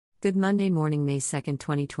Good Monday morning, May 2nd,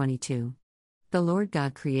 2022. The Lord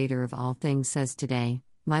God, creator of all things, says today,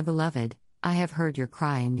 "My beloved, I have heard your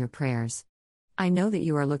cry and your prayers. I know that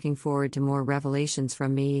you are looking forward to more revelations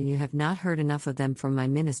from me and you have not heard enough of them from my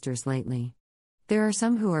ministers lately. There are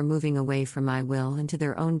some who are moving away from my will into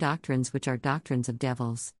their own doctrines, which are doctrines of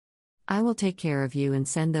devils. I will take care of you and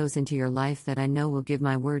send those into your life that I know will give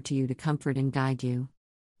my word to you to comfort and guide you.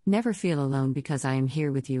 Never feel alone, because I am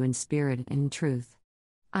here with you in spirit and in truth.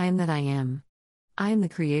 I am that I am. I am the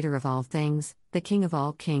creator of all things, the King of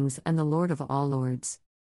all kings, and the Lord of all lords.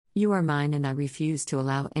 You are mine, and I refuse to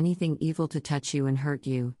allow anything evil to touch you and hurt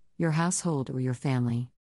you, your household, or your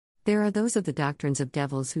family. There are those of the doctrines of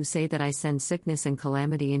devils who say that I send sickness and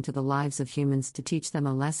calamity into the lives of humans to teach them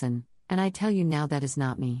a lesson, and I tell you now that is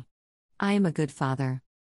not me. I am a good father.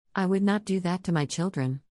 I would not do that to my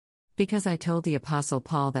children. Because I told the Apostle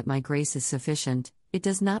Paul that my grace is sufficient, it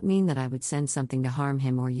does not mean that I would send something to harm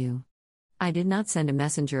him or you. I did not send a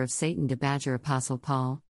messenger of Satan to badger Apostle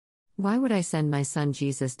Paul. Why would I send my son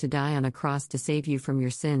Jesus to die on a cross to save you from your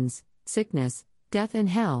sins, sickness, death, and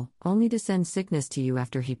hell, only to send sickness to you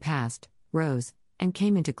after he passed, rose, and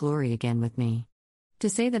came into glory again with me? To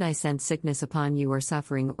say that I sent sickness upon you or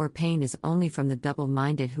suffering or pain is only from the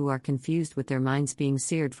double-minded who are confused with their minds being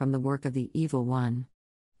seared from the work of the evil one.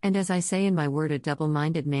 And as I say in my word, a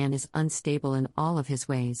double-minded man is unstable in all of his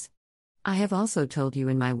ways. I have also told you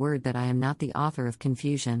in my word that I am not the author of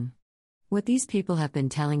confusion. What these people have been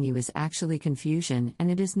telling you is actually confusion, and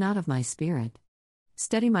it is not of my spirit.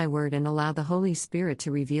 Study my word and allow the Holy Spirit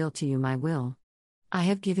to reveal to you my will. I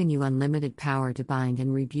have given you unlimited power to bind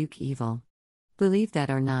and rebuke evil. Believe that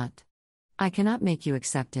or not. I cannot make you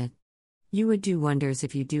accept it. You would do wonders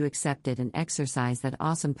if you do accept it and exercise that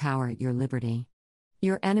awesome power at your liberty.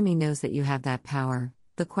 Your enemy knows that you have that power.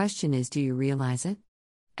 The question is, do you realize it?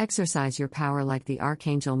 Exercise your power like the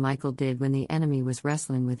archangel Michael did when the enemy was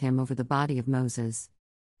wrestling with him over the body of Moses.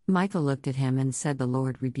 Michael looked at him and said, "The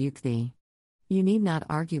Lord rebuke thee." You need not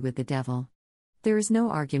argue with the devil. There is no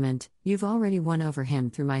argument, you've already won over him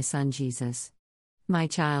through my son Jesus. My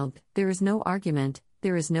child, there is no argument,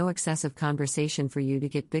 there is no excessive conversation for you to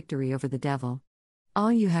get victory over the devil.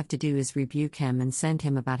 All you have to do is rebuke him and send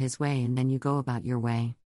him about his way, and then you go about your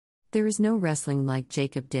way. There is no wrestling like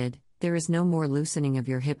Jacob did, there is no more loosening of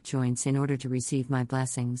your hip joints in order to receive my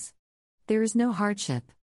blessings. There is no hardship.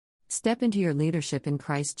 Step into your leadership in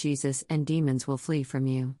Christ Jesus and demons will flee from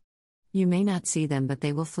you. You may not see them, but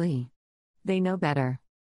they will flee. They know better.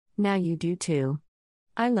 Now you do too.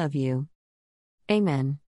 I love you.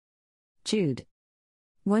 Amen. Jude.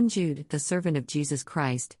 1 Jude, the servant of Jesus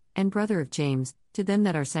Christ, and brother of James, to them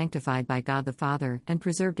that are sanctified by God the Father, and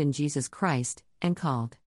preserved in Jesus Christ, and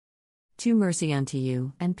called. 2 Mercy unto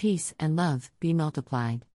you, and peace, and love, be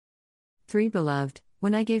multiplied. 3 Beloved,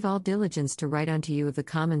 when I gave all diligence to write unto you of the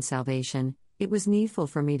common salvation, it was needful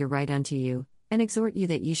for me to write unto you, and exhort you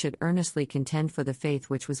that ye should earnestly contend for the faith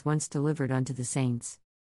which was once delivered unto the saints.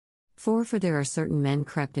 4 For there are certain men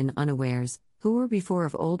crept in unawares, who were before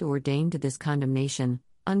of old ordained to this condemnation,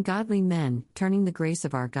 ungodly men, turning the grace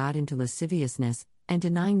of our God into lasciviousness, and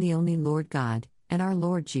denying the only Lord God, and our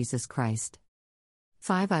Lord Jesus Christ.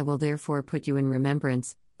 5 I will therefore put you in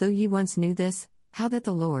remembrance, though ye once knew this, how that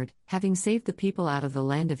the Lord, having saved the people out of the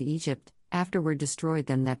land of Egypt, afterward destroyed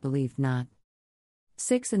them that believed not.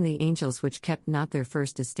 6 And the angels which kept not their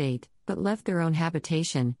first estate, but left their own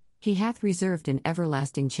habitation, he hath reserved in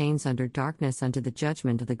everlasting chains under darkness unto the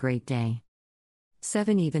judgment of the great day.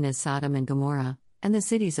 7 Even as Sodom and Gomorrah, and the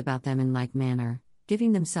cities about them in like manner,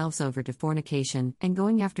 giving themselves over to fornication, and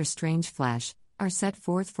going after strange flesh, are set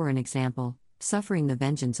forth for an example, suffering the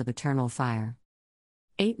vengeance of eternal fire.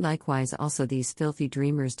 8 Likewise also these filthy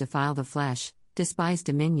dreamers defile the flesh, despise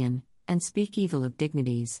dominion, and speak evil of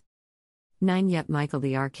dignities. 9 Yet Michael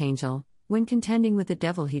the archangel, when contending with the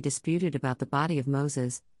devil he disputed about the body of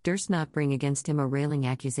Moses, durst not bring against him a railing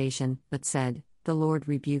accusation, but said, The Lord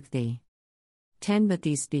rebuke thee. 10 But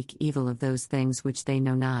these speak evil of those things which they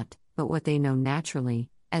know not, but what they know naturally,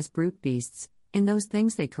 as brute beasts, in those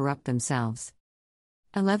things they corrupt themselves.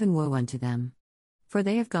 11 Woe unto them! For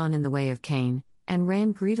they have gone in the way of Cain, and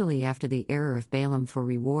ran greedily after the error of Balaam for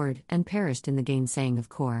reward, and perished in the gainsaying of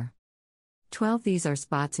Kor. 12 These are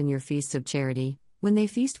spots in your feasts of charity, when they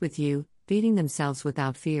feast with you, feeding themselves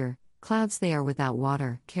without fear, clouds they are without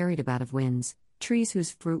water, carried about of winds, trees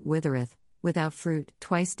whose fruit withereth, without fruit,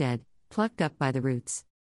 twice dead, plucked up by the roots.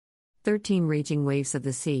 13 Raging waves of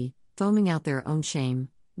the sea, foaming out their own shame,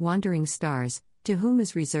 wandering stars, to whom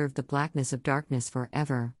is reserved the blackness of darkness for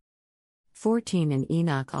ever. 14 And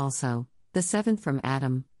Enoch also, the seventh from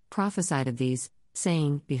Adam, prophesied of these,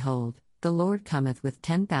 saying, Behold, the Lord cometh with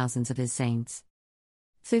 10,000s of his saints.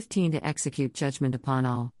 15 To execute judgment upon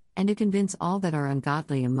all, and to convince all that are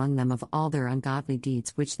ungodly among them of all their ungodly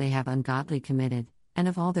deeds which they have ungodly committed, and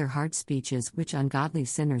of all their hard speeches which ungodly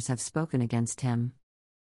sinners have spoken against him.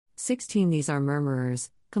 16 These are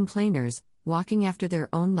murmurers, complainers, walking after their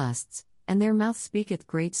own lusts, and their mouth speaketh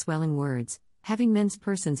great swelling words, having men's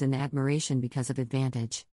persons in admiration because of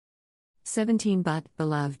advantage. 17 But,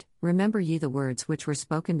 beloved, remember ye the words which were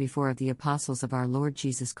spoken before of the apostles of our Lord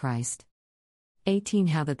Jesus Christ. 18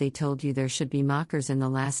 How that they told you there should be mockers in the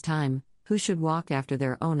last time, who should walk after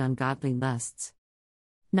their own ungodly lusts.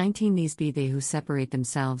 19 These be they who separate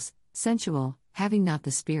themselves, sensual, having not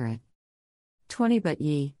the Spirit. 20 But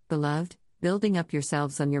ye, beloved, building up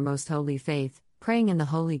yourselves on your most holy faith, praying in the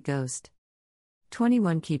Holy Ghost.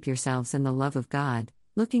 21 Keep yourselves in the love of God,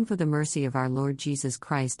 looking for the mercy of our Lord Jesus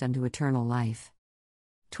Christ unto eternal life.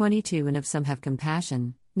 22 And of some have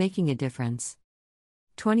compassion, making a difference.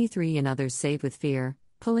 23 And others save with fear,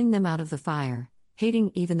 pulling them out of the fire,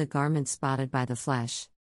 hating even the garment spotted by the flesh.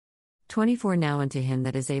 24 Now unto him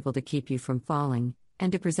that is able to keep you from falling,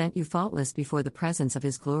 and to present you faultless before the presence of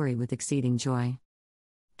his glory with exceeding joy.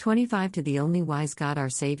 25 To the only wise God our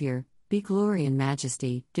Saviour, be glory and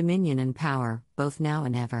majesty, dominion and power, both now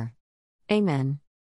and ever. Amen.